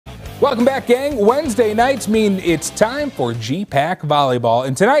Welcome back, gang. Wednesday nights mean it's time for GPAC Volleyball.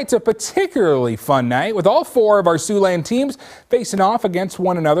 And tonight's a particularly fun night with all four of our Siouxland teams facing off against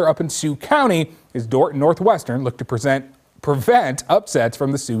one another up in Sioux County as Dordt and Northwestern look to prevent upsets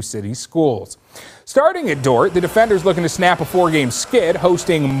from the Sioux City schools. Starting at Dordt, the defenders looking to snap a four-game skid,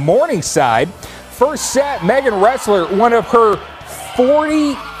 hosting Morningside. First set, Megan Ressler, one of her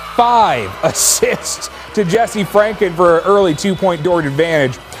 45 assists to Jesse Franken for an early two-point Dordt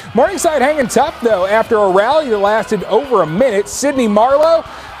advantage. Morningside hanging tough, though, after a rally that lasted over a minute. Sydney Marlowe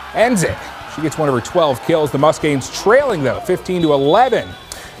ends it. She gets one of her 12 kills. The Muskanes trailing, though, 15-11.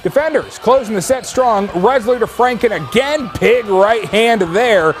 Defenders closing the set strong. Ressler to Franken again. Big right hand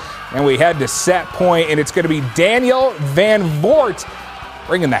there. And we head to set point, and it's going to be Daniel Van Voort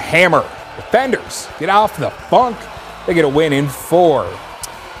bringing the hammer. Defenders get off the funk. They get a win in 4.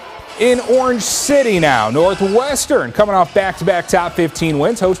 In Orange City now, Northwestern coming off back-to-back top 15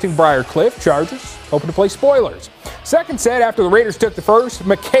 wins, hosting Briar Cliff. Chargers hoping to play spoilers. Second set after the Raiders took the first,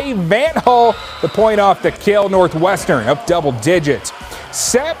 McKay Vanthal the point off the kill. Northwestern up double digits.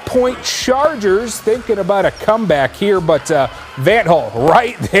 Set point Chargers thinking about a comeback here, but Vanthal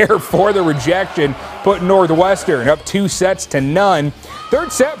right there for the rejection, putting Northwestern up 2-0.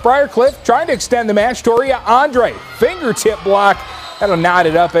 Third set, Briar Cliff trying to extend the match. Toria Andre, fingertip block. That'll knot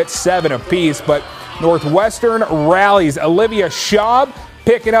it up at 7 apiece, but Northwestern rallies. Olivia Schaub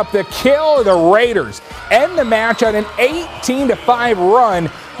picking up the kill. The Raiders end the match on an 18-5 run.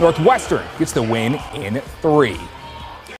 Northwestern gets the win in 3.